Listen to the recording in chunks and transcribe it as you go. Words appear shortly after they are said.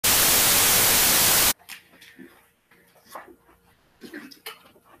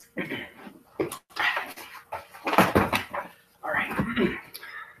All right.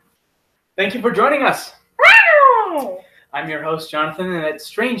 Thank you for joining us. I'm your host, Jonathan, and that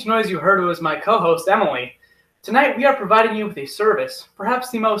strange noise you heard was my co-host, Emily. Tonight, we are providing you with a service, perhaps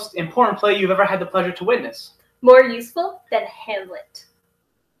the most important play you've ever had the pleasure to witness. More useful than Hamlet.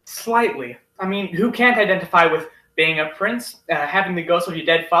 Slightly. I mean, who can't identify with being a prince, having the ghost of your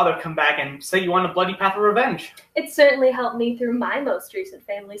dead father come back and say you want a bloody path of revenge? It certainly helped me through my most recent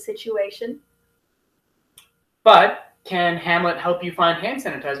family situation. But can Hamlet help you find hand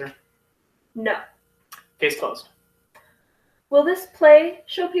sanitizer? No. Case closed. Will this play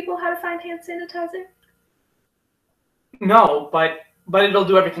show people how to find hand sanitizer? No, but it'll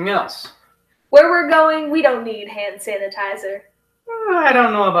do everything else. Where we're going, we don't need hand sanitizer. I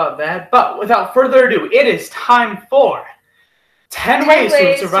don't know about that, but without further ado, it is time for 10 ways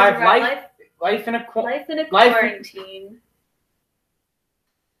to survive life in a quarantine.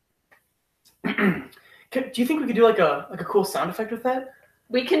 Do you think we could do like a cool sound effect with that?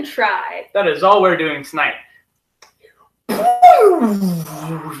 We can try. That is all we're doing tonight.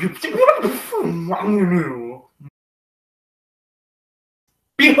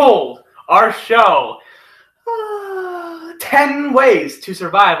 Behold our show. 10 ways to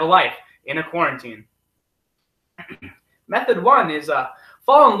survive a life in a quarantine. Method 1 is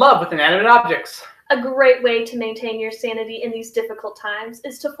fall in love with inanimate objects. A great way to maintain your sanity in these difficult times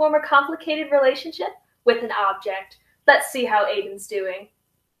is to form a complicated relationship with an object. Let's see how Aiden's doing.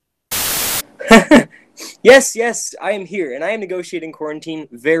 Yes, I am here, and I am negotiating quarantine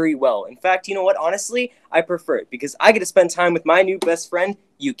very well. In fact, you know what? Honestly, I prefer it, because I get to spend time with my new best friend,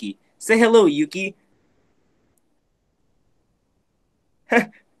 Yuki. Say hello, Yuki.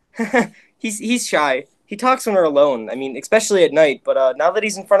 He's shy. He talks when we're alone. I mean, especially at night, but now that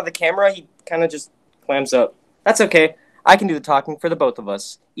he's in front of the camera, he kind of just clams up. That's okay. I can do the talking for the both of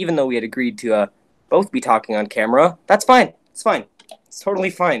us, even though we had agreed to both be talking on camera. That's fine. It's fine. It's totally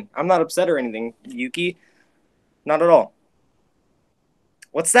fine. I'm not upset or anything, Yuki. Not at all.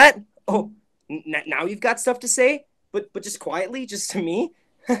 What's that? Oh, now you've got stuff to say? But just quietly, just to me?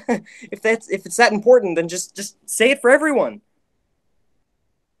 If it's that important, then just say it for everyone.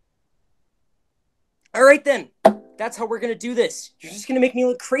 All right then. That's how we're going to do this. You're just going to make me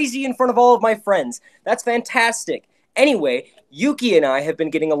look crazy in front of all of my friends. That's fantastic. Anyway, Yuki and I have been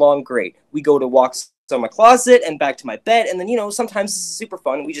getting along great. We go to walks to my closet and back to my bed, and then, you know, sometimes this is super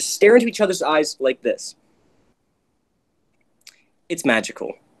fun. We just stare into each other's eyes like this. It's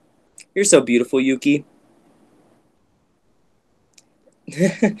magical. You're so beautiful, Yuki.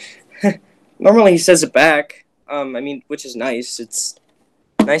 Normally he says it back. I mean, which is nice. It's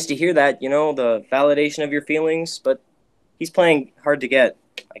nice to hear that, you know, the validation of your feelings, but he's playing hard to get,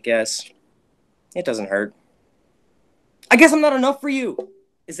 I guess. It doesn't hurt. I guess I'm not enough for you.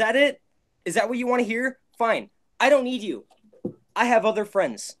 Is that it? Is that what you want to hear? Fine. I don't need you. I have other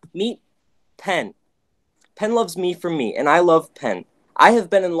friends. Meet Pen. Pen loves me for me, and I love Pen. I have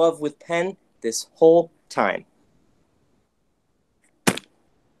been in love with Pen this whole time.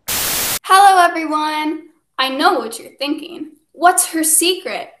 Hello, everyone. I know what you're thinking. What's her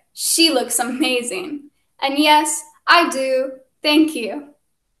secret? She looks amazing. And yes, I do. Thank you.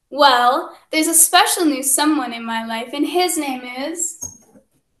 Well, there's a special new someone in my life, and his name is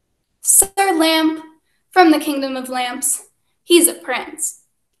Sir Lamp from the Kingdom of Lamps. He's a prince.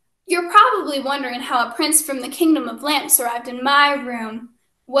 You're probably wondering how a prince from the Kingdom of Lamps arrived in my room.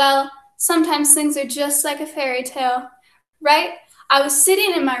 Well, sometimes things are just like a fairy tale, right? I was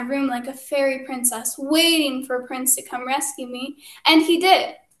sitting in my room like a fairy princess, waiting for a prince to come rescue me, and he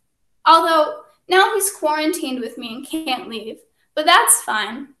did. Although, now he's quarantined with me and can't leave, but that's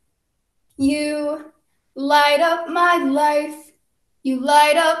fine. You light up my life, you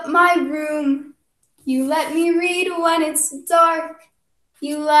light up my room, you let me read when it's dark,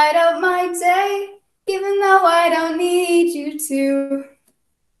 you light up my day, even though I don't need you to.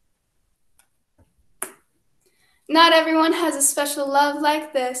 Not everyone has a special love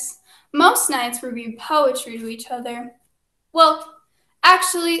like this. Most nights we read poetry to each other. Well,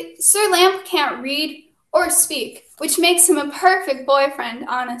 actually, Sir Lamp can't read or speak, which makes him a perfect boyfriend,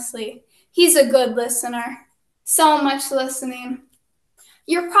 honestly. He's a good listener. So much listening.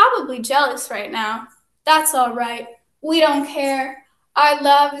 You're probably jealous right now. That's all right. We don't care. Our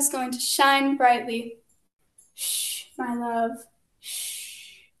love is going to shine brightly. Shh, my love. Shh.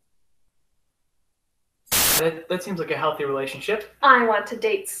 That seems like a healthy relationship. I want to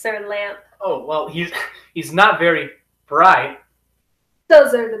date Sir Lamp. Oh, well, he's not very bright.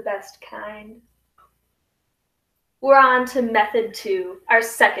 Those are the best kind. We're on to method 2, our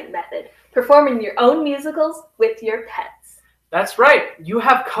second method, performing your own musicals with your pets. That's right. You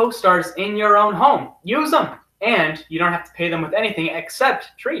have co-stars in your own home. Use them. And you don't have to pay them with anything except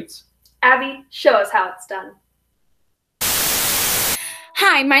treats. Abby, show us how it's done.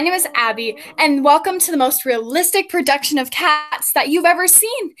 Hi, my name is Abby, and welcome to the most realistic production of cats that you've ever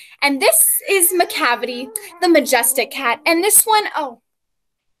seen. And this is McCavity, the majestic cat. And this one,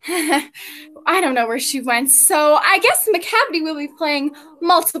 I don't know where she went. So I guess McCavity will be playing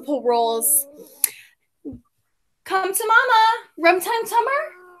multiple roles. Come to Mama. Rum time, Summer?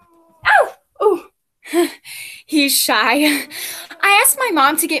 Oh, ooh. He's shy. I asked my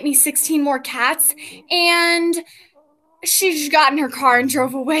mom to get me 16 more cats, and she just got in her car and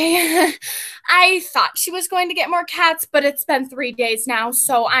drove away. I thought she was going to get more cats, but it's been 3 days now,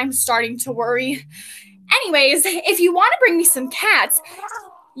 so I'm starting to worry. Anyways, if you want to bring me some cats,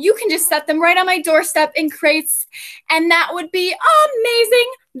 you can just set them right on my doorstep in crates, and that would be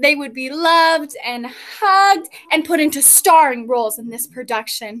amazing. They would be loved and hugged and put into starring roles in this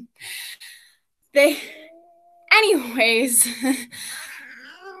production. Anyways,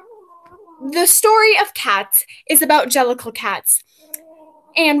 the story of cats is about Jellicle cats.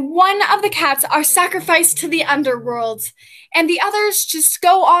 And one of the cats are sacrificed to the underworld. And the others just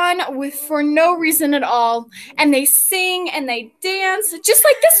go on for no reason at all. And they sing and they dance, just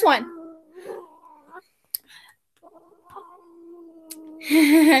like this one.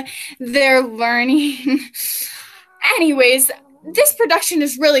 They're learning. Anyways, this production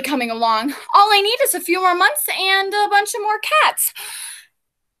is really coming along. All I need is a few more months and a bunch of more cats.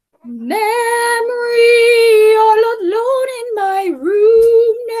 Memory, all alone in my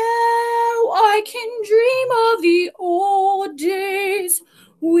room now. I can dream of the old days.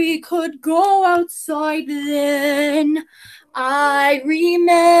 We could go outside then. I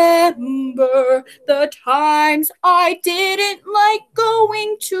remember the times I didn't like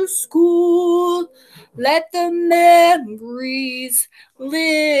going to school. Let the memories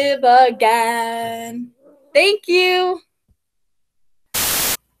live again. Thank you.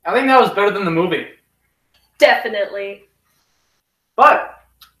 I think that was better than the movie. Definitely. But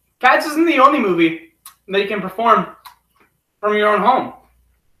Cats isn't the only movie that you can perform from your own home.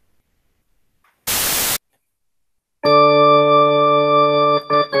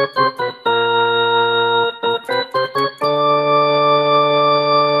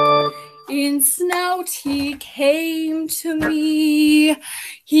 In Snout he came to me,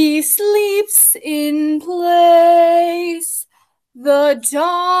 he sleeps in place, the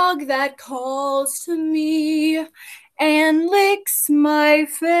dog that calls to me and licks my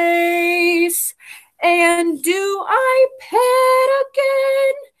face. And do I pet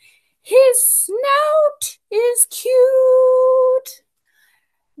again? His snout is cute.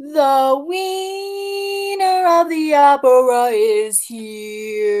 The wiener of the opera is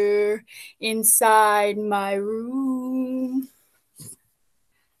here inside my room.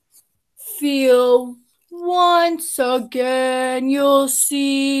 Feel once again, you'll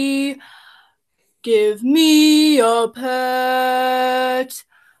see. Give me a pet.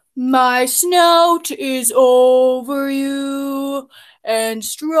 My snout is over you and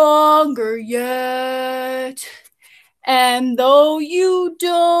stronger yet. And though you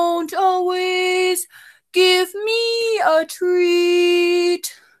don't always give me a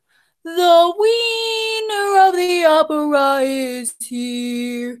treat, the wiener of the opera is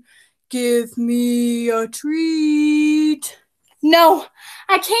here. Give me a treat. No,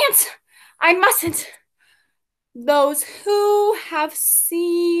 I can't. I mustn't. Those who have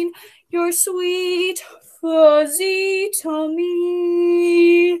seen your sweet fuzzy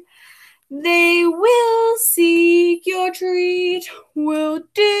tummy, they will seek your treat, will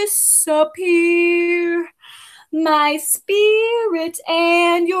disappear. My spirit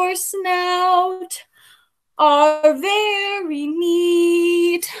and your snout are very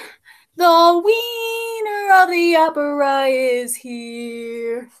neat. The wiener of the opera is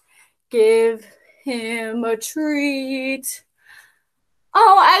here. Give him a treat.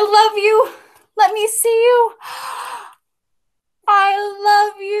 Oh, I love you. Let me see you. I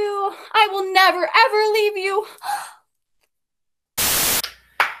love you. I will never, ever leave you.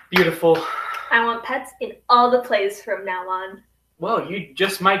 Beautiful. I want pets in all the plays from now on. Well, you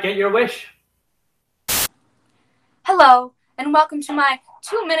just might get your wish. Hello, and welcome to my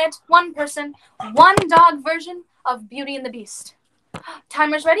 2-minute, one-person, one-dog version of Beauty and the Beast.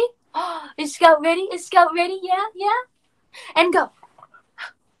 Timer's ready? Is Scout ready? Is Scout ready? Yeah? And go.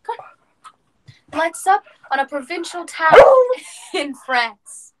 Good. Lights up on a provincial town in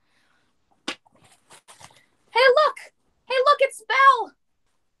France. Hey, look, it's Belle.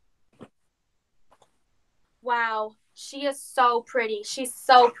 Wow, she is so pretty. She's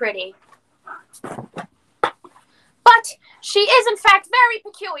so pretty. But she is, in fact, very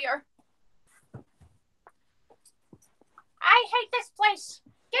peculiar. I hate this place.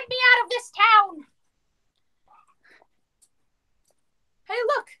 Get me out of this town. Hey,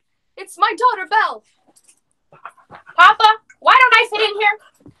 look. It's my daughter, Belle. Papa, why don't I fit in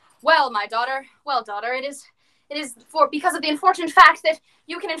here? Well, my daughter. Well, daughter, it is because of the unfortunate fact that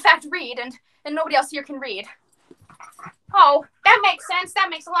you can, in fact, read, and nobody else here can read. Oh, that makes sense. That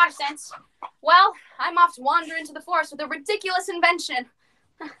makes a lot of sense. Well, I'm off to wander into the forest with a ridiculous invention.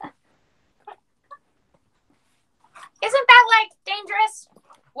 Isn't that, like, dangerous?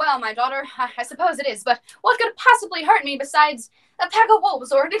 Well, my daughter, I suppose it is, but what could possibly hurt me besides a pack of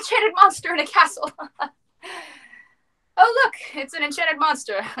wolves or an enchanted monster in a castle? Oh, look, it's an enchanted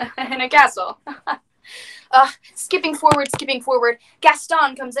monster in a castle. Skipping forward,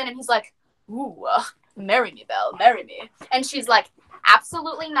 Gaston comes in and he's like, ooh, marry me, Belle, marry me. And she's like,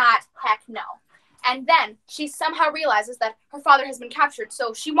 absolutely not, heck no. And then she somehow realizes that her father has been captured,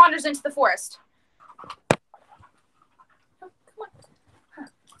 so she wanders into the forest.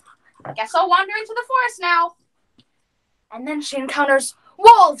 I guess I'll wander into the forest now. And then she encounters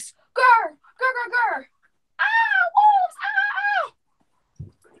wolves. Grr, grr, grr, grr. Ah, wolves, ah, ah.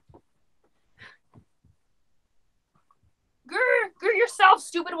 Grr, grr yourself,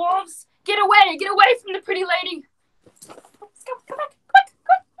 stupid wolves. Get away from the pretty lady. Let's go, come back,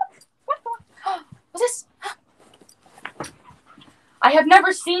 what's this? I have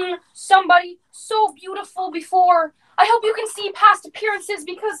never seen somebody so beautiful before. I hope you can see past appearances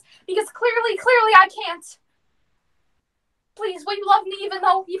because clearly I can't. Please, will you love me even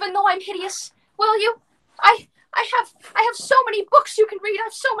though I'm hideous? Will you? I have so many books you can read. I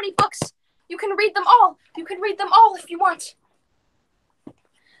have so many books. You can read them all. You can read them all if you want.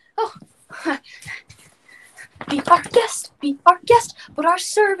 Oh. Be our guest, put our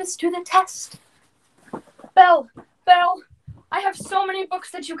service to the test. Belle, I have so many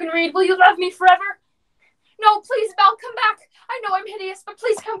books that you can read. Will you love me forever? No, please, Belle, come back. I know I'm hideous, but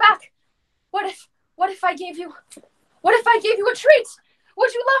please come back. What if I gave you a treat?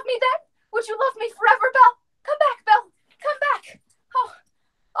 Would you love me then? Would you love me forever, Belle? Come back, Belle. Come back.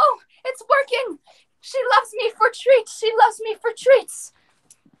 Oh, it's working. She loves me for treats. She loves me for treats.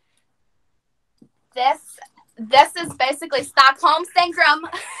 This is basically Stockholm Syndrome.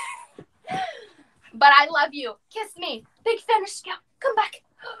 But I love you. Kiss me. Big finish. Come back.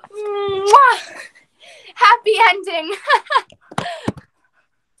 Mwah! Happy ending.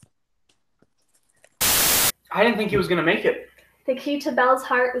 I didn't think he was going to make it. The key to Belle's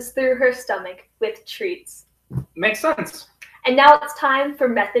heart was through her stomach with treats. Makes sense. And now it's time for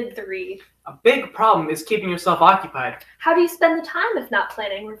method 3. A big problem is keeping yourself occupied. How do you spend the time if not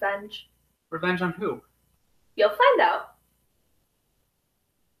planning revenge? Revenge on who? You'll find out.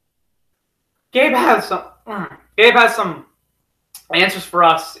 Gabe has some answers for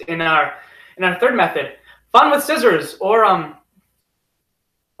us in our third method. Fun with scissors or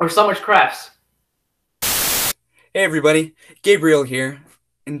sandwich crafts. Hey everybody, Gabriel here,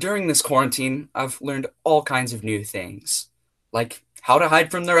 and during this quarantine, I've learned all kinds of new things, like how to hide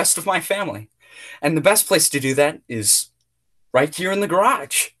from the rest of my family. And the best place to do that is right here in the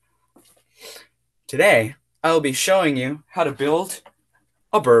garage. Today, I'll be showing you how to build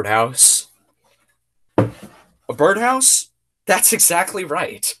a birdhouse. A birdhouse? That's exactly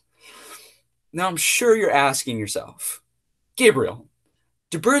right. Now I'm sure you're asking yourself, Gabriel,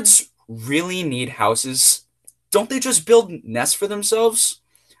 do birds really need houses? Don't they just build nests for themselves?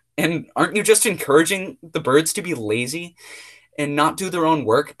 And aren't you just encouraging the birds to be lazy and not do their own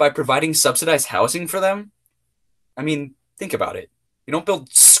work by providing subsidized housing for them? I mean, think about it. You don't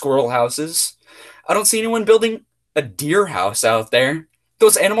build squirrel houses. I don't see anyone building a deer house out there.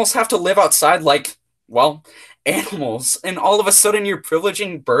 Those animals have to live outside like, well, animals. And all of a sudden you're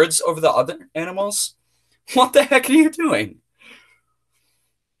privileging birds over the other animals? What the heck are you doing?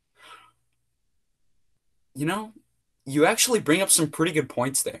 You know, you actually bring up some pretty good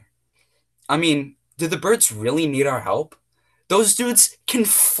points there. I mean, do the birds really need our help? Those dudes can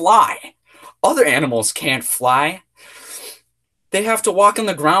fly. Other animals can't fly. They have to walk on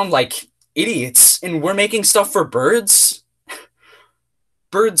the ground like idiots, and we're making stuff for birds?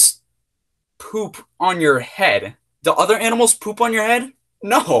 Birds poop on your head. Do other animals poop on your head?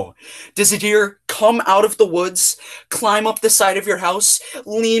 No. Does a deer come out of the woods, climb up the side of your house,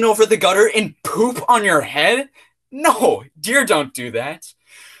 lean over the gutter, and poop on your head? No, deer don't do that.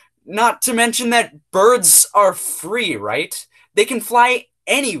 Not to mention that birds are free, right? They can fly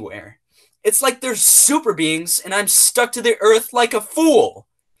anywhere. It's like they're super beings, and I'm stuck to the earth like a fool.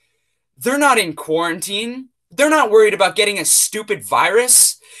 They're not in quarantine. They're not worried about getting a stupid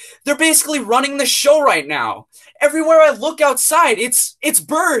virus. They're basically running the show right now. Everywhere I look outside, it's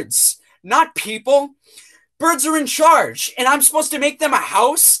birds, not people. Birds are in charge, and I'm supposed to make them a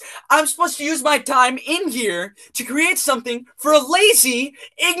house? I'm supposed to use my time in here to create something for a lazy,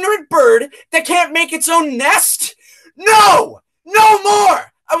 ignorant bird that can't make its own nest? No! No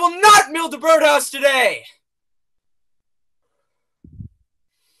more! I will not build a birdhouse today!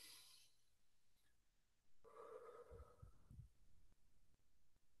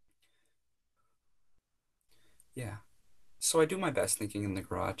 Yeah, so I do my best thinking in the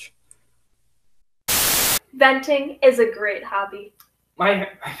garage. Venting is a great hobby. My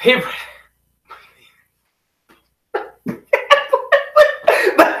favorite.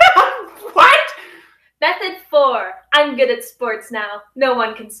 What? Method 4. I'm good at sports now. No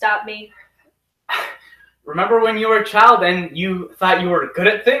one can stop me. Remember when you were a child and you thought you were good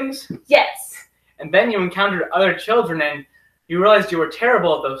at things? Yes. And then you encountered other children and you realized you were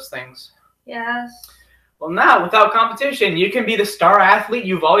terrible at those things. Yes. Well, now, without competition, you can be the star athlete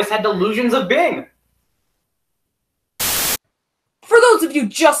you've always had delusions of being. For those of you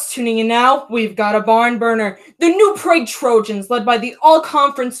just tuning in now, we've got a barn burner. The New Prague Trojans, led by the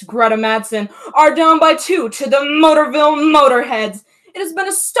all-conference Greta Madsen, are down by 2 to the Motorville Motorheads. It has been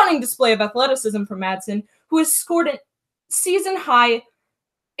a stunning display of athleticism from Madsen, who has scored a season-high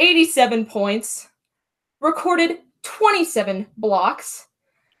 87 points, recorded 27 blocks,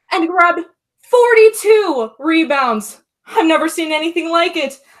 and grabbed 42 rebounds. I've never seen anything like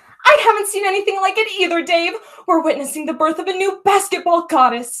it. I haven't seen anything like it either, Dave. We're witnessing the birth of a new basketball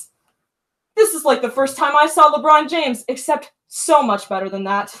goddess. This is like the first time I saw LeBron James, except so much better than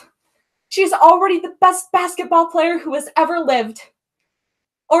that. She's already the best basketball player who has ever lived.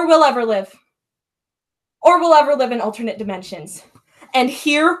 Or will ever live. Or will ever live in alternate dimensions. And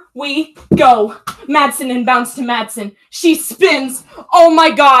here we go. Madsen inbounds to Madsen. She spins. Oh my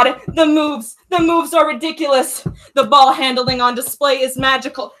god, the moves are ridiculous. The ball handling on display is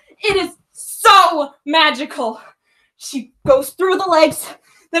magical. It is so magical. She goes through the legs,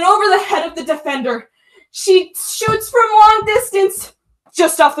 then over the head of the defender. She shoots from long distance,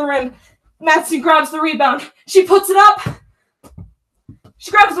 just off the rim. Madsen grabs the rebound. She puts it up. She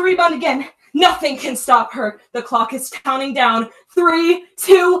grabs the rebound again. Nothing can stop her. The clock is counting down. 3,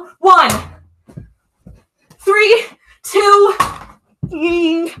 2, 1. 3, 2,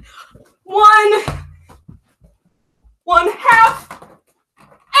 1. 1/2.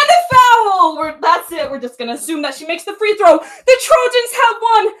 And a foul! That's it. We're just going to assume that she makes the free throw. The Trojans have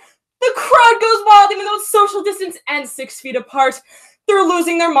won. The crowd goes wild, even though it's social distance and 6 feet apart. They're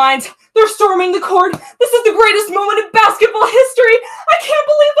losing their minds. They're storming the court. This is the greatest moment in basketball history. I can't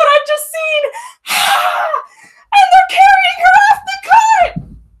believe what I've just seen. And they're carrying her off the court.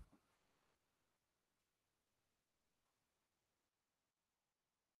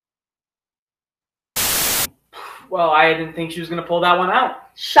 Well, I didn't think she was going to pull that one out.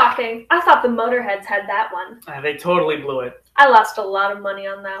 Shocking. I thought the Motorheads had that one. They totally blew it. I lost a lot of money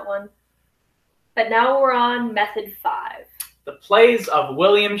on that one. But now we're on method 5. The plays of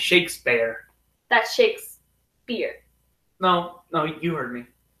William Shakespeare. That's Shakespeare. No, you heard me.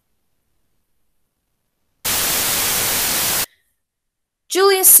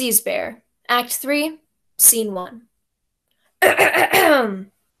 Julius Caesar, Act 3, Scene 1.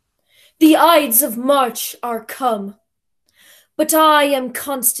 The Ides of March are come, but I am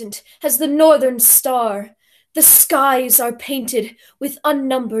constant as the northern star. The skies are painted with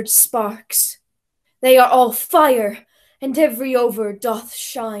unnumbered sparks. They are all fire, and every over doth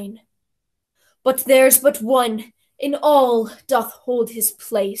shine. But there's but one in all doth hold his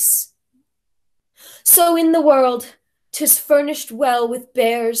place. So in the world 'tis furnished well with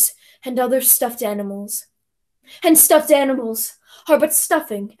bears and other stuffed animals. And stuffed animals are but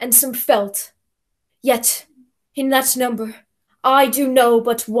stuffing and some felt. Yet in that number I do know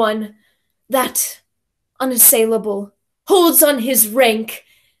but one, that, unassailable, holds on his rank,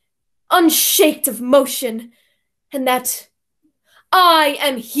 unshaked of motion, and that I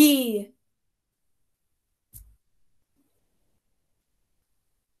am he.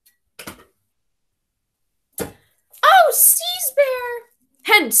 Oh, Caesar!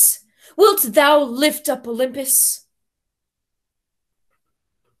 Hence, wilt thou lift up Olympus?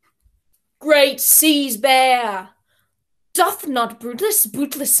 Great Caesar! Doth not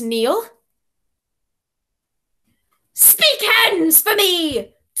Brutus kneel? Speak hens for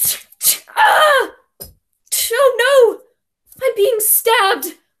me! Ah! Oh no! I'm being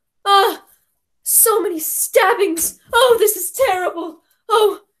stabbed! Ah! So many stabbings! Oh, this is terrible!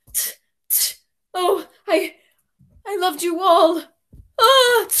 Oh! Oh, I loved you all!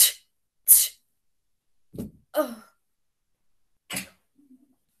 Ah! Oh.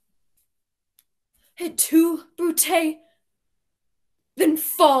 Et tu, Brute? Then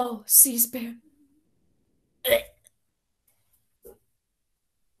fall, seas bear.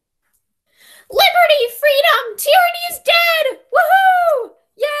 Liberty, freedom, tyranny is dead! Woohoo!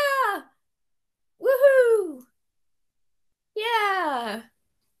 Yeah! Woohoo! Yeah!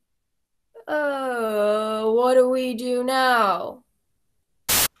 What do we do now?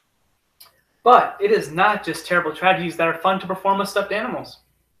 But it is not just terrible tragedies that are fun to perform with stuffed animals.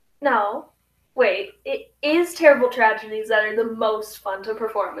 No. Wait, it is terrible tragedies that are the most fun to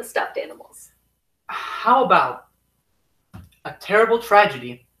perform with stuffed animals. How about a terrible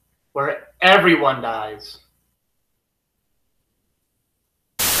tragedy where everyone dies?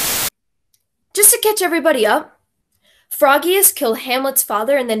 Just to catch everybody up, Froggius killed Hamlet's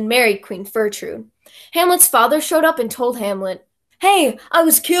father and then married Queen Gertrude. Hamlet's father showed up and told Hamlet, "Hey, I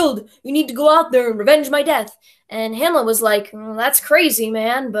was killed. You need to go out there and revenge my death." And Hamlet was like, "That's crazy,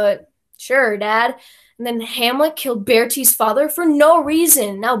 man, but sure, Dad." And then Hamlet killed Bertie's father for no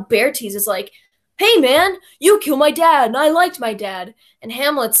reason. Now Bertie's is like, "Hey, man, you killed my dad, and I liked my dad." And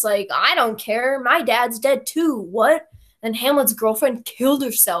Hamlet's like, "I don't care. My dad's dead too. What?" And Hamlet's girlfriend killed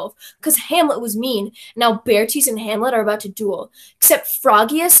herself because Hamlet was mean. Now Bertie's and Hamlet are about to duel. Except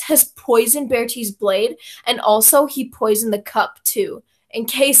Froggius has poisoned Bertie's blade, and also he poisoned the cup too, in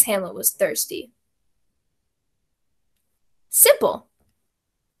case Hamlet was thirsty. Simple.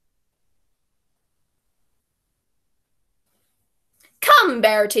 Come,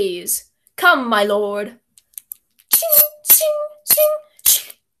 Berties. Come, my lord. Ching, ching, ching,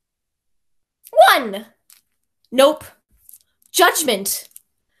 ching. 1. Nope. Judgment.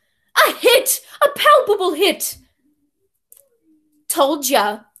 A hit! A palpable hit! Told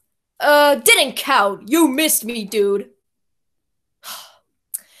ya. Didn't count. You missed me, dude.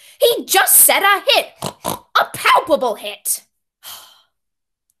 He just said a hit! A palpable hit!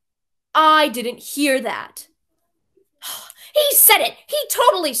 I didn't hear that. He said it! He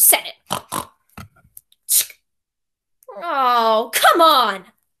totally said it! Oh, come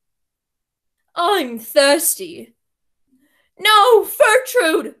on! I'm thirsty. No,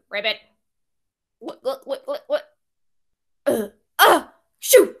 Gertrude! Ribbit. What?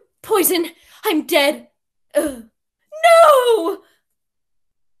 Shoot! Poison! I'm dead! No!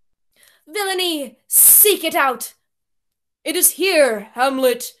 Villainy! Seek it out! It is here,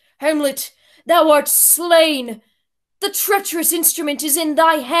 Hamlet! Hamlet, thou art slain! The treacherous instrument is in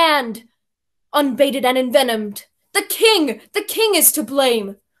thy hand! Unbaited and envenomed! The king is to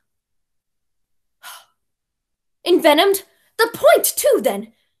blame! Envenomed? The point, too,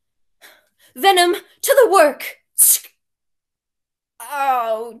 then! Venom, to the work!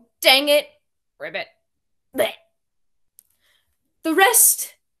 Oh, dang it! Ribbit. Blech. The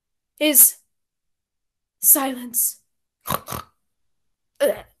rest is silence.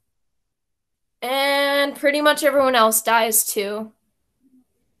 And pretty much everyone else dies, too.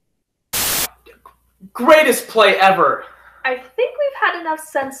 Greatest play ever! I think we've had enough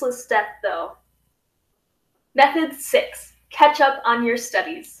senseless death, though. Method 6. Catch up on your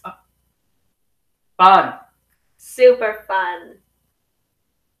studies. Fun. Super fun.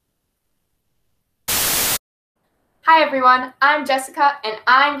 Hi everyone, I'm Jessica and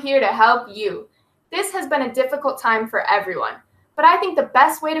I'm here to help you. This has been a difficult time for everyone, but I think the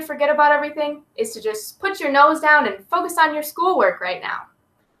best way to forget about everything is to just put your nose down and focus on your schoolwork right now.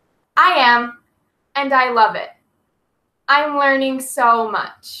 I am, and I love it. I'm learning so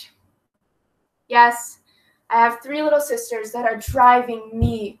much. Yes, I have 3 little sisters that are driving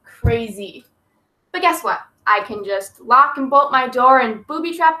me crazy. But guess what? I can just lock and bolt my door and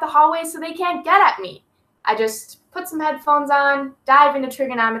booby trap the hallway so they can't get at me. I just put some headphones on, dive into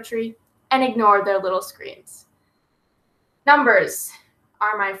trigonometry, and ignore their little screams. Numbers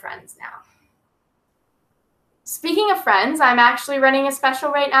are my friends now. Speaking of friends, I'm actually running a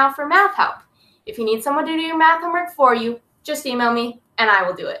special right now for math help. If you need someone to do your math homework for you, just email me and I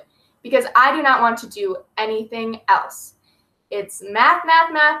will do it. Because I do not want to do anything else. It's math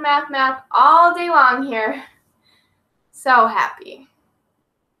all day long here. So happy.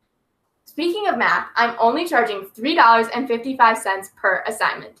 Speaking of math, I'm only charging $3.55 per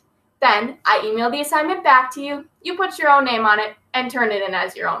assignment. Then I email the assignment back to you, you put your own name on it, and turn it in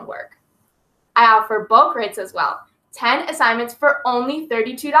as your own work. I offer bulk rates as well. 10 assignments for only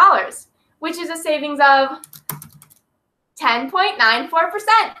 $32, which is a savings of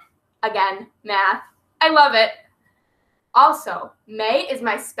 10.94%. Again, math. I love it. Also, May is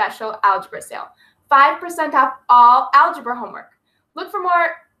my special algebra sale. 5% off all algebra homework. Look for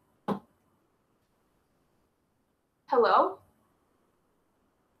more. Hello?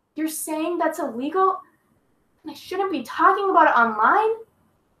 You're saying that's illegal? I shouldn't be talking about it online?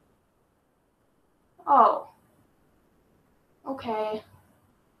 Oh. Okay.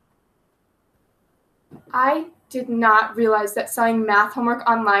 I did not realize that selling math homework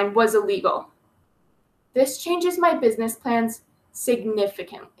online was illegal. This changes my business plans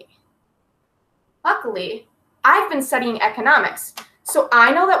significantly. Luckily, I've been studying economics, so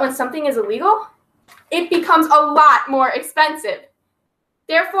I know that when something is illegal, it becomes a lot more expensive.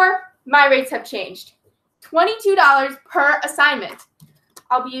 Therefore, my rates have changed. $22 per assignment.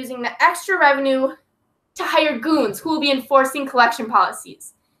 I'll be using the extra revenue to hire goons who will be enforcing collection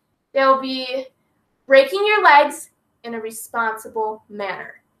policies. They'll be breaking your legs in a responsible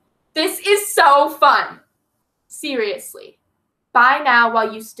manner. This is so fun. Seriously, buy now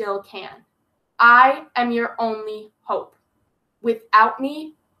while you still can. I am your only hope. Without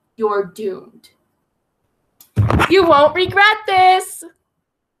me, you're doomed. You won't regret this.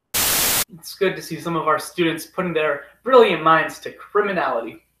 It's good to see some of our students putting their brilliant minds to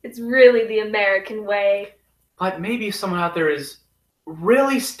criminality. It's really the American way. But maybe someone out there is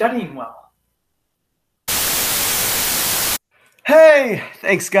really studying well. Hey,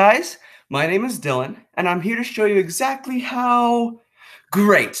 thanks guys. My name is Dylan, and I'm here to show you exactly how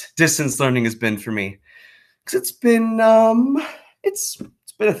great distance learning has been for me. Because it's been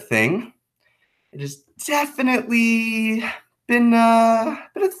a thing. It has definitely been a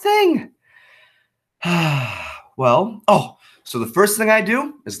thing. So the first thing I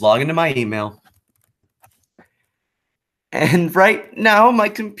do is log into my email. And right now, my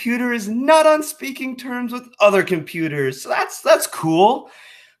computer is not on speaking terms with other computers. So that's cool.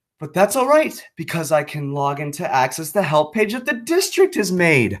 But that's all right, because I can log in to access the help page that the district has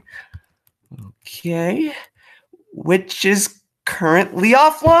made. Okay. Which is currently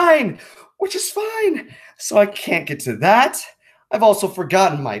offline, which is fine. So I can't get to that. I've also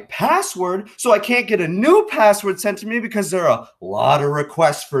forgotten my password, so I can't get a new password sent to me because there are a lot of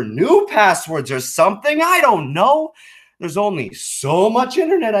requests for new passwords or something. I don't know. There's only so much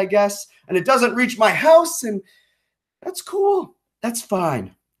internet, I guess, and it doesn't reach my house, and that's cool. That's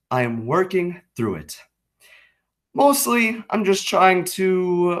fine. I am working through it. Mostly, I'm just trying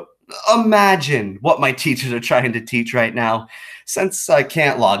to imagine what my teachers are trying to teach right now. Since I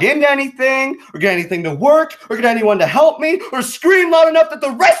can't log into anything, or get anything to work, or get anyone to help me, or scream loud enough that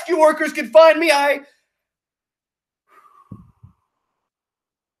the rescue workers can find me,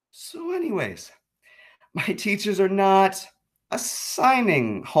 So anyways, my teachers are not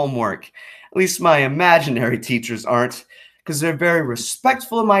assigning homework. At least my imaginary teachers aren't, because they're very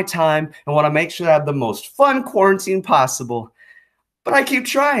respectful of my time and want to make sure I have the most fun quarantine possible. But I keep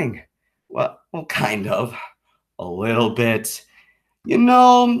trying. Well, kind of. A little bit. You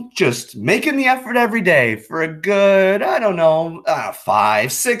know, just making the effort every day for a good,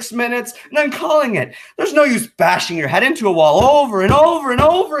 5, 6 minutes, and then calling it. There's no use bashing your head into a wall over and over and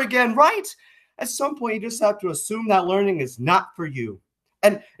over again, right? At some point, you just have to assume that learning is not for you.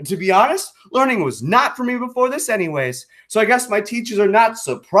 And to be honest, learning was not for me before this anyways. So I guess my teachers are not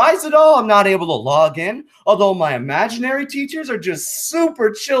surprised at all I'm not able to log in, although my imaginary teachers are just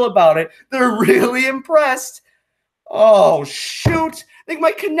super chill about it. They're really impressed. Oh, shoot. I think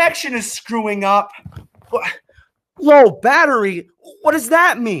my connection is screwing up. Low battery? What does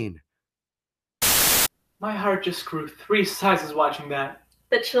that mean? My heart just grew 3 sizes watching that.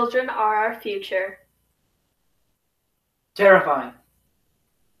 The children are our future. Terrifying.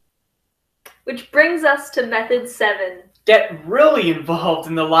 Which brings us to method 7. Get really involved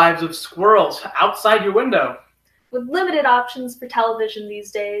in the lives of squirrels outside your window. With limited options for television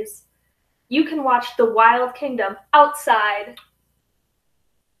these days, you can watch The Wild Kingdom outside.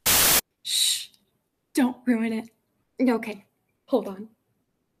 Shh. Don't ruin it. Okay, hold on.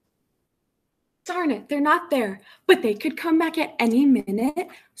 Darn it, they're not there, but they could come back at any minute.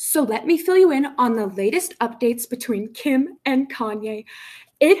 So let me fill you in on the latest updates between Kim and Kanye.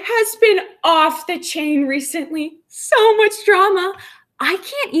 It has been off the chain recently. So much drama. I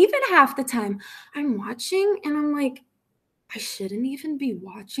can't even half the time. I'm watching and I'm like, I shouldn't even be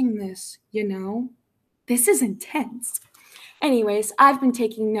watching this, you know? This is intense. Anyways, I've been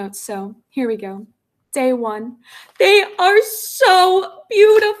taking notes, so here we go. Day 1. They are so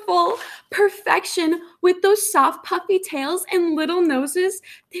beautiful. Perfection with those soft puffy tails and little noses.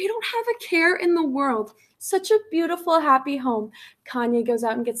 They don't have a care in the world. Such a beautiful, happy home. Kanye goes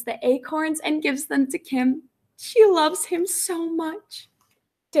out and gets the acorns and gives them to Kim. She loves him so much.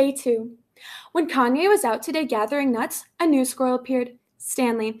 Day 2. When Kanye was out today gathering nuts, a new squirrel appeared.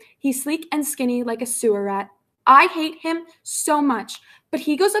 Stanley. He's sleek and skinny like a sewer rat. I hate him so much. But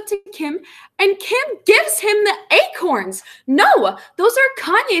he goes up to Kim, and Kim gives him the acorns. No, those are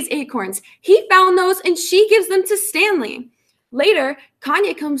Kanye's acorns. He found those, and she gives them to Stanley. Later,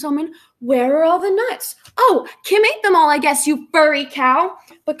 Kanye comes home and, where are all the nuts? Oh, Kim ate them all, I guess, you furry cow.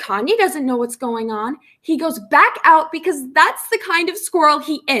 But Kanye doesn't know what's going on. He goes back out because that's the kind of squirrel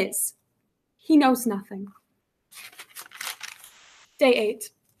he is. He knows nothing. Day 8.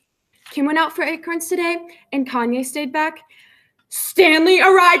 Kim went out for acorns today, and Kanye stayed back. Stanley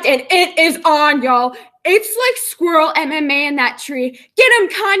arrived, and it is on, y'all. It's like squirrel MMA in that tree. Get him,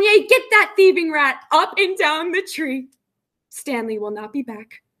 Kanye. Get that thieving rat up and down the tree. Stanley will not be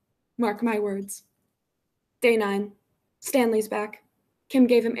back. Mark my words. Day 9. Stanley's back. Kim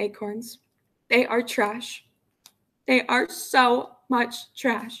gave him acorns. They are trash. They are so much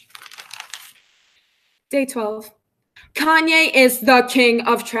trash. Day 12. Kanye is the king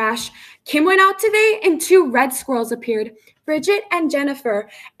of trash. Kim went out today and 2 red squirrels appeared, Bridget and Jennifer,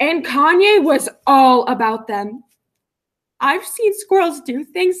 and Kanye was all about them. I've seen squirrels do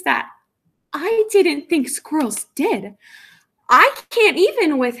things that I didn't think squirrels did. I can't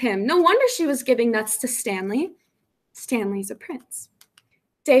even with him. No wonder she was giving nuts to Stanley. Stanley's a prince.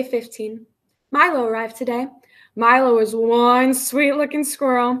 Day 15. Milo arrived today. Milo is one sweet-looking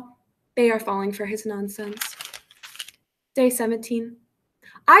squirrel. They are falling for his nonsense. Day 17.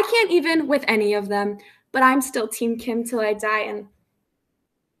 I can't even with any of them, but I'm still Team Kim till I die. And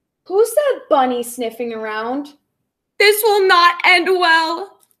who's that bunny sniffing around? This will not end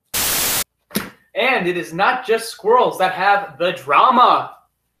well. And it is not just squirrels that have the drama.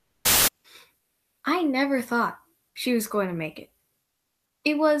 I never thought she was going to make it.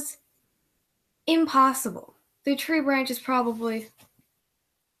 It was impossible. The tree branch is probably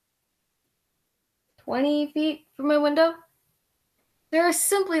 20 feet from my window. There are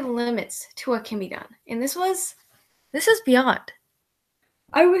simply limits to what can be done. And this was beyond.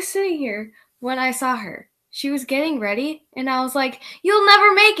 I was sitting here when I saw her. She was getting ready, and I was like, you'll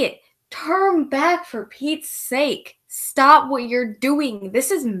never make it. Turn back for Pete's sake. Stop what you're doing. This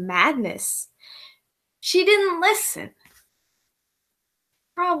is madness. She didn't listen.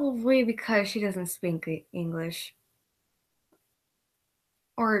 Probably because she doesn't speak English.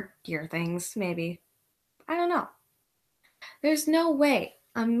 Or hear things, maybe. I don't know. There's no way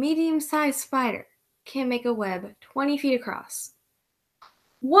a medium-sized spider can make a web 20 feet across.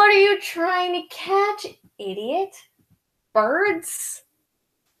 What are you trying to catch, idiot? Birds?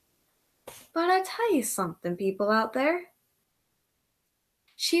 But I tell you something, people out there.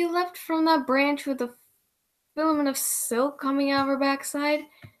 She leapt from that branch with a filament of silk coming out of her backside.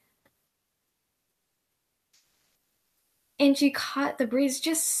 And she caught the breeze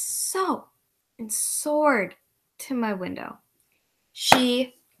just so and soared to my window.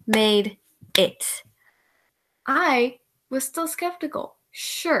 She made it. I was still skeptical.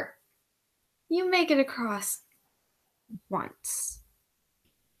 Sure, you make it across once.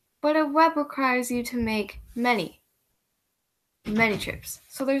 But a web requires you to make many trips.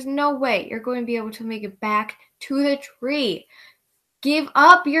 So there's no way you're going to be able to make it back to the tree. Give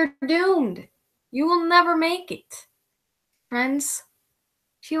up, you're doomed. You will never make it. Friends,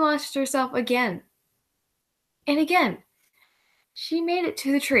 she launched herself again. And again. She made it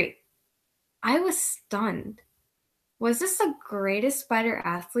to the tree. I was stunned. Was this the greatest spider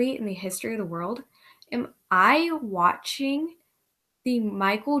athlete in the history of the world? Am I watching the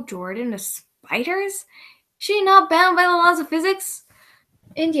Michael Jordan of spiders? She not bound by the laws of physics?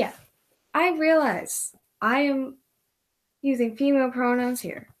 And yeah, I realize I am using female pronouns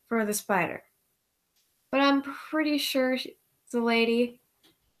here for the spider. But I'm pretty sure she's a lady,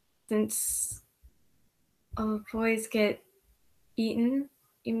 since boys get eaten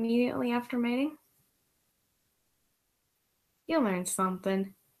immediately after mating. You'll learn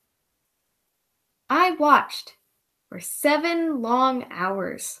something. I watched for 7 long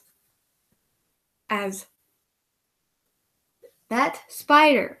hours as that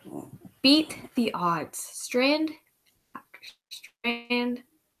spider beat the odds, strand after strand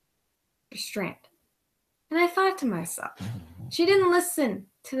after strand. And I thought to myself, she didn't listen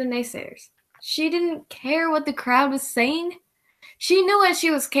to the naysayers. She didn't care what the crowd was saying. She knew what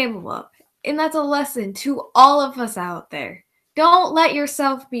she was capable of. And that's a lesson to all of us out there. Don't let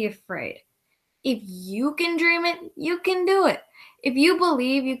yourself be afraid. If you can dream it, you can do it. If you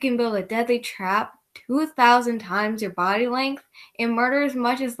believe you can build a deadly trap 2,000 times your body length and murder as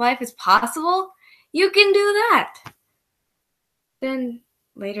much as life is possible, you can do that. Then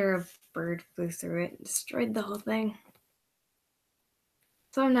later a bird flew through it and destroyed the whole thing.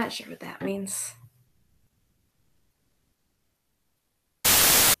 So I'm not sure what that means.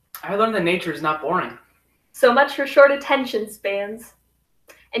 I learned that nature is not boring. So much for short attention spans.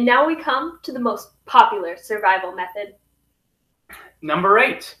 And now we come to the most popular survival method. Number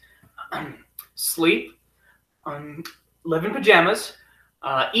 8, sleep. live in pajamas,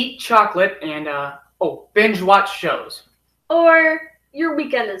 eat chocolate, and binge watch shows. Or your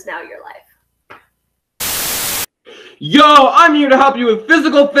weekend is now your life. Yo, I'm here to help you with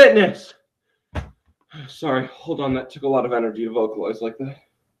physical fitness. Sorry, hold on, that took a lot of energy to vocalize like that.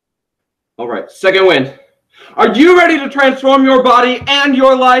 All right, second wind. Are you ready to transform your body and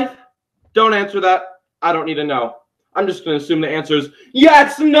your life? Don't answer that. I don't need to know. I'm just going to assume the answer is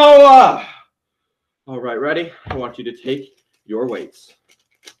yes, Noah. All right, ready? I want you to take your weights.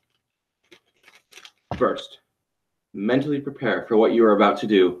 First, mentally prepare for what you are about to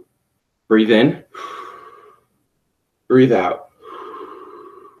do. Breathe in. Breathe out.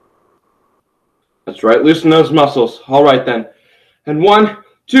 That's right, loosen those muscles. All right then. And 1,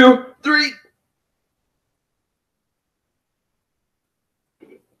 2, 3.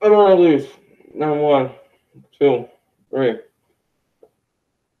 And release. Now 1, 2, 3.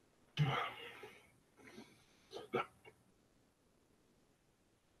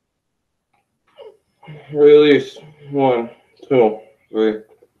 Release. 1, 2, 3.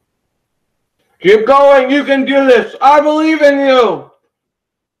 Keep going. You can do this. I believe in you.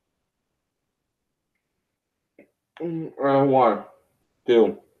 And 1,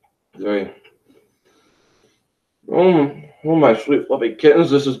 2, 3. Oh my sweet fluffy kittens,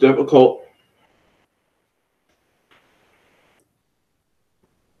 this is difficult.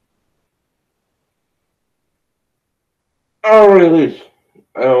 I'll release.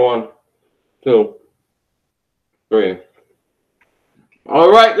 And 1, 2, 3.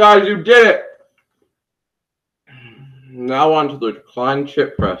 All right, guys, you did it. Now on to the decline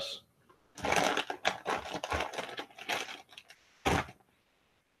chip press.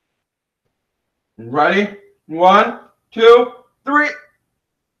 Ready? 1, 2, 3.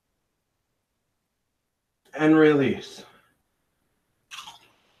 And release.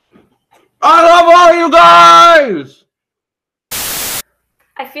 I love all you guys!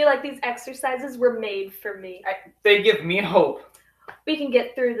 I feel like these exercises were made for me. They give me hope. We can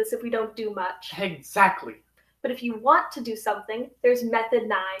get through this if we don't do much. Exactly. But if you want to do something, there's Method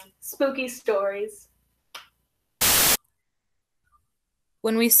 9, spooky stories.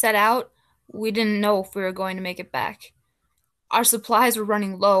 When we set out, we didn't know if we were going to make it back. Our supplies were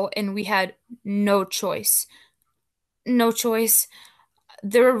running low, and we had no choice. No choice.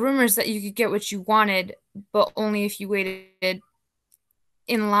 There were rumors that you could get what you wanted, but only if you waited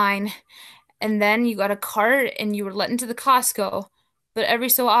in line. And then you got a cart and you were let into the Costco. But every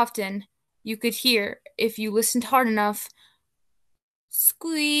so often, you could hear, if you listened hard enough,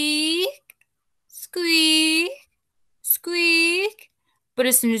 squeak, squeak, squeak. But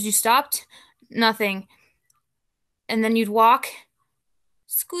as soon as you stopped, nothing. And then you'd walk,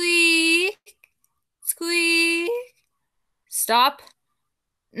 squeak, squeak, stop,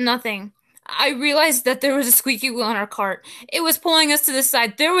 nothing. I realized that there was a squeaky wheel on our cart. It was pulling us to the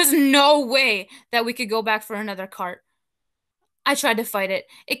side. There was no way that we could go back for another cart. I tried to fight it.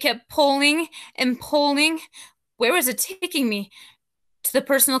 It kept pulling and pulling. Where was it taking me? To the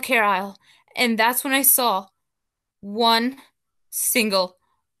personal care aisle. And that's when I saw one single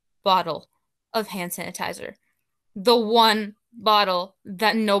bottle of hand sanitizer. The one bottle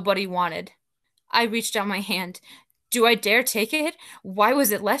that nobody wanted. I reached out my hand. Do I dare take it? Why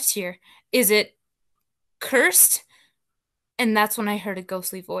was it left here? Is it cursed? And that's when I heard a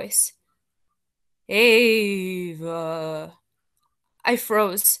ghostly voice. Ava. I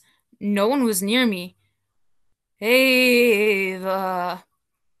froze. No one was near me. Ava.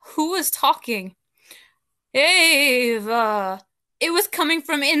 Who was talking? Ava. It was coming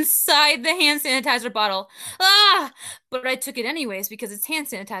from inside the hand sanitizer bottle. Ah! But I took it anyways because it's hand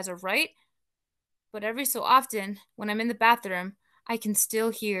sanitizer, right? But every so often, when I'm in the bathroom, I can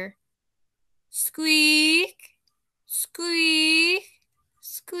still hear squeak, squeak,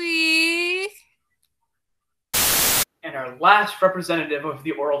 squeak. And our last representative of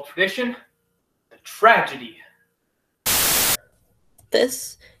the oral tradition, the tragedy.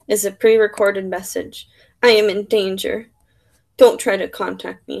 This is a pre-recorded message. I am in danger. Don't try to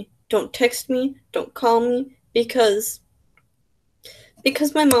contact me. Don't text me. Don't call me because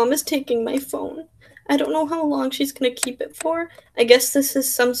my mom is taking my phone. I don't know how long she's going to keep it for. I guess this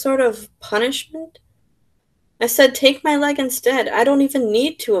is some sort of punishment. I said take my leg instead. I don't even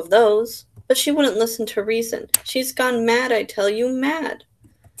need 2 of those. But she wouldn't listen to reason. She's gone mad, I tell you, mad.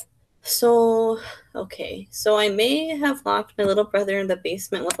 So I may have locked my little brother in the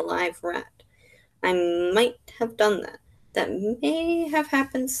basement with a live rat. I might have done that. That may have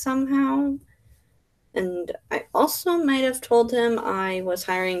happened somehow. And I also might have told him I was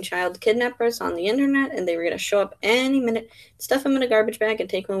hiring child kidnappers on the internet and they were going to show up any minute, stuff him in a garbage bag, and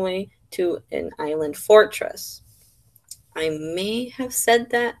take him away to an island fortress. I may have said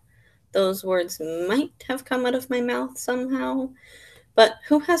that. Those words might have come out of my mouth somehow. But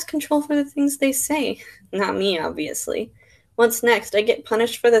who has control for the things they say? Not me, obviously. What's next? I get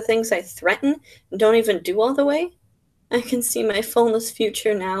punished for the things I threaten and don't even do all the way? I can see my phoneless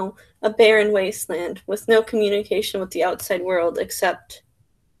future now, a barren wasteland with no communication with the outside world except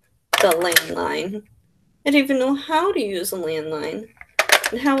the landline. I don't even know how to use a landline.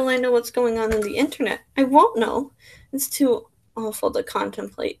 And how will I know what's going on the internet? I won't know. It's too awful to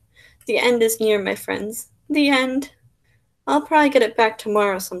contemplate. The end is near, my friends. The end. I'll probably get it back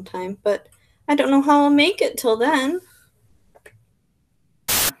tomorrow sometime, but I don't know how I'll make it till then.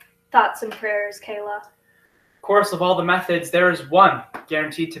 Thoughts and prayers, Kayla. Of course, of all the methods, there is one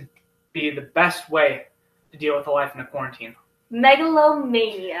guaranteed to be the best way to deal with a life in a quarantine.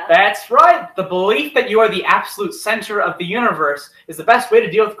 Megalomania. That's right. The belief that you are the absolute center of the universe is the best way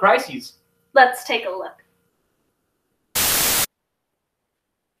to deal with crises. Let's take a look.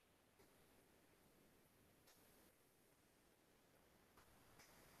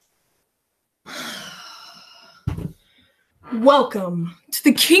 Welcome to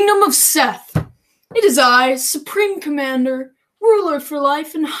the kingdom of Seth. It is I, Supreme Commander, ruler for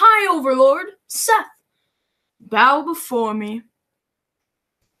life, and High Overlord, Seth. Bow before me.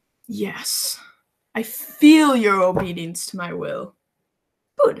 Yes, I feel your obedience to my will.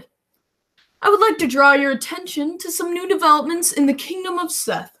 Good. I would like to draw your attention to some new developments in the kingdom of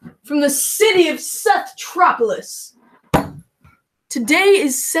Seth from the city of Seth-tropolis. Today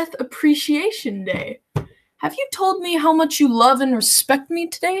is Seth Appreciation Day. Have you told me how much you love and respect me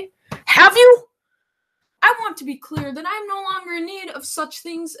today? Have you? I want to be clear that I am no longer in need of such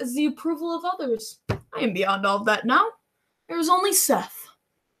things as the approval of others. I am beyond all of that now. There is only Seth.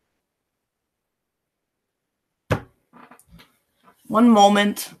 One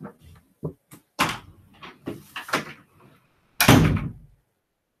moment.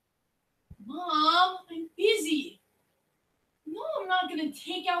 Mom, I'm busy. No, I'm not going to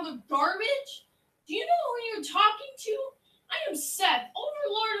take out the garbage. Do you know who you're talking to? I am Seth,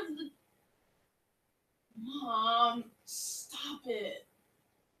 Overlord of the... Mom, stop it.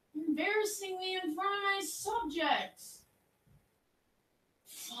 You're embarrassing me in front of my subjects.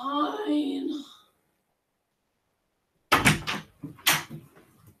 Fine.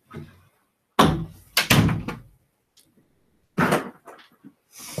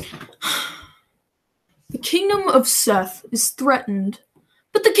 The kingdom of Seth is threatened,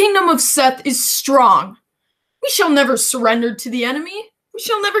 but the kingdom of Seth is strong. We shall never surrender to the enemy. We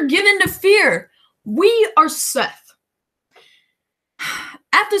shall never give in to fear. We are Seth.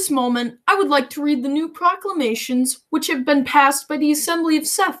 At this moment, I would like to read the new proclamations which have been passed by the Assembly of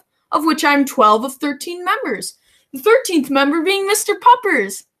Seth, of which I am 12 of 13 members, the 13th member being Mr.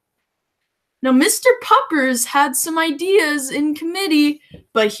 Puppers. Now, Mr. Puppers had some ideas in committee,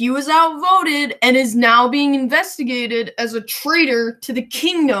 but he was outvoted and is now being investigated as a traitor to the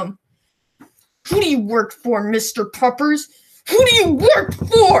kingdom. Who do you work for, Mr. Puppers? Who do you work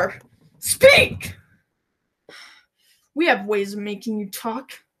for? Speak! We have ways of making you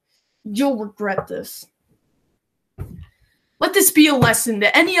talk. You'll regret this. Let this be a lesson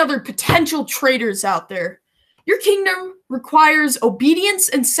to any other potential traitors out there. Your kingdom requires obedience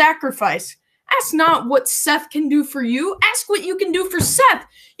and sacrifice. Ask not what Seth can do for you. Ask what you can do for Seth.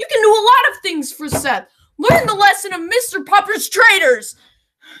 You can do a lot of things for Seth. Learn the lesson of Mr. Puppers' traitors.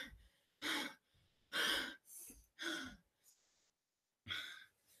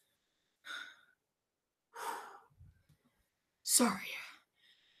 Sorry.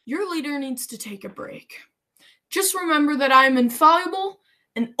 Your leader needs to take a break. Just remember that I am infallible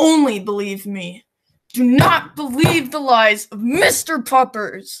and only believe me. Do not believe the lies of Mr.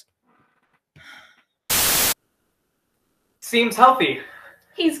 Puppers. Seems healthy.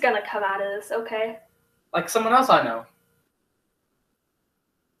 He's gonna come out of this, okay? Like someone else I know.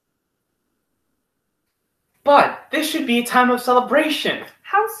 But this should be a time of celebration.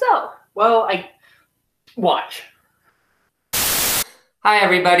 How so? Well, watch. Hi,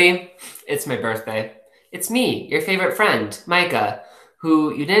 everybody. It's my birthday. It's me, your favorite friend, Micah,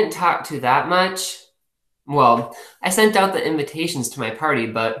 who you didn't talk to that much. Well, I sent out the invitations to my party,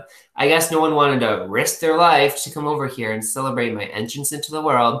 but I guess no one wanted to risk their life to come over here and celebrate my entrance into the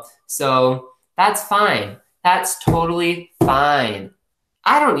world, so that's fine. That's totally fine.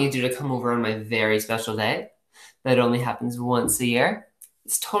 I don't need you to come over on my very special day. That only happens once a year.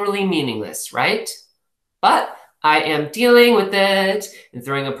 It's totally meaningless, right? But I am dealing with it and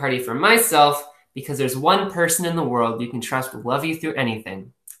throwing a party for myself because there's one person in the world you can trust will love you through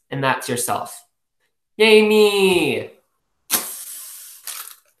anything, and that's yourself. Yay me!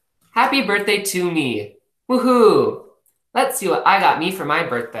 Happy birthday to me. Woohoo! Let's see what I got me for my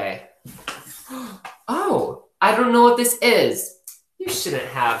birthday. Oh, I don't know what this is. You shouldn't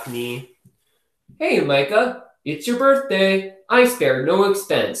have me. Hey, Micah, it's your birthday. I spared no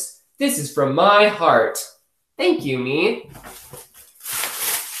expense. This is from my heart. Thank you, me.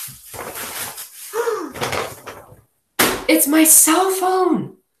 It's my cell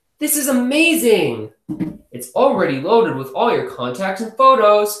phone. This is amazing. It's already loaded with all your contacts and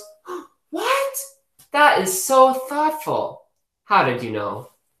photos. What? That is so thoughtful. How did you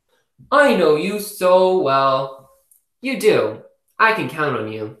know? I know you so well. You do. I can count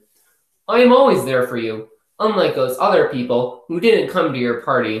on you. I am always there for you, unlike those other people who didn't come to your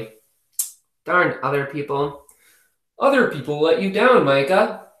party. Darn other people. Other people let you down,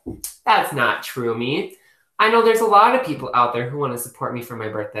 Micah. That's not true, me. I know there's a lot of people out there who want to support me for my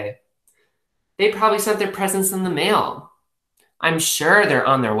birthday. They probably sent their presents in the mail. I'm sure they're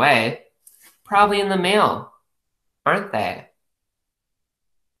on their way. Probably in the mail, aren't they?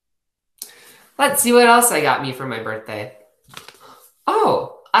 Let's see what else I got me for my birthday.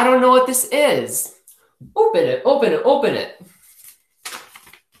 Oh, I don't know what this is. Open it, open it, open it.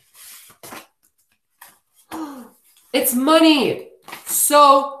 It's money.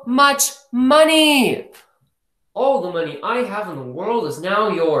 So much money. All the money I have in the world is now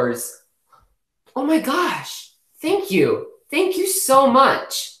yours. Oh my gosh. Thank you. Thank you so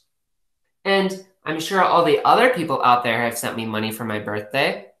much. And I'm sure all the other people out there have sent me money for my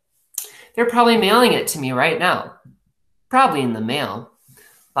birthday. They're probably mailing it to me right now. Probably in the mail.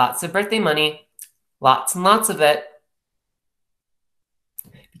 Lots of birthday money. Lots and lots of it.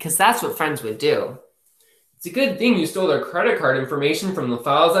 Because that's what friends would do. It's a good thing you stole their credit card information from the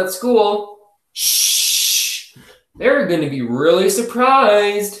files at school. Shh! They're going to be really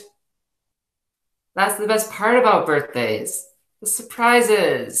surprised. That's the best part about birthdays. The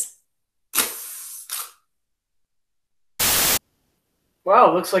surprises.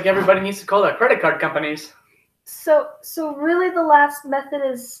 Well, looks like everybody needs to call their credit card companies. So really the last method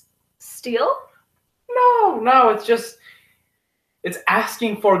is steal? No, it's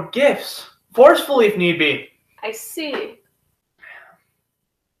asking for gifts. Forcefully if need be. I see.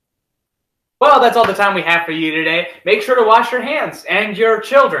 Well, that's all the time we have for you today. Make sure to wash your hands, and your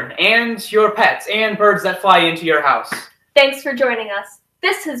children, and your pets, and birds that fly into your house. Thanks for joining us.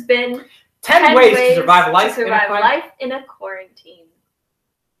 This has been 10 ways to survive life in a quarantine.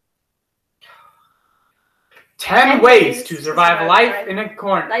 10 ways to survive life in a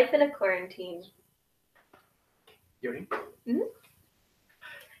quarantine. Life in a quarantine. You ready? Mm-hmm.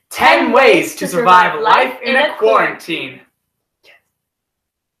 10 ways to survive life in a quarantine. Yes.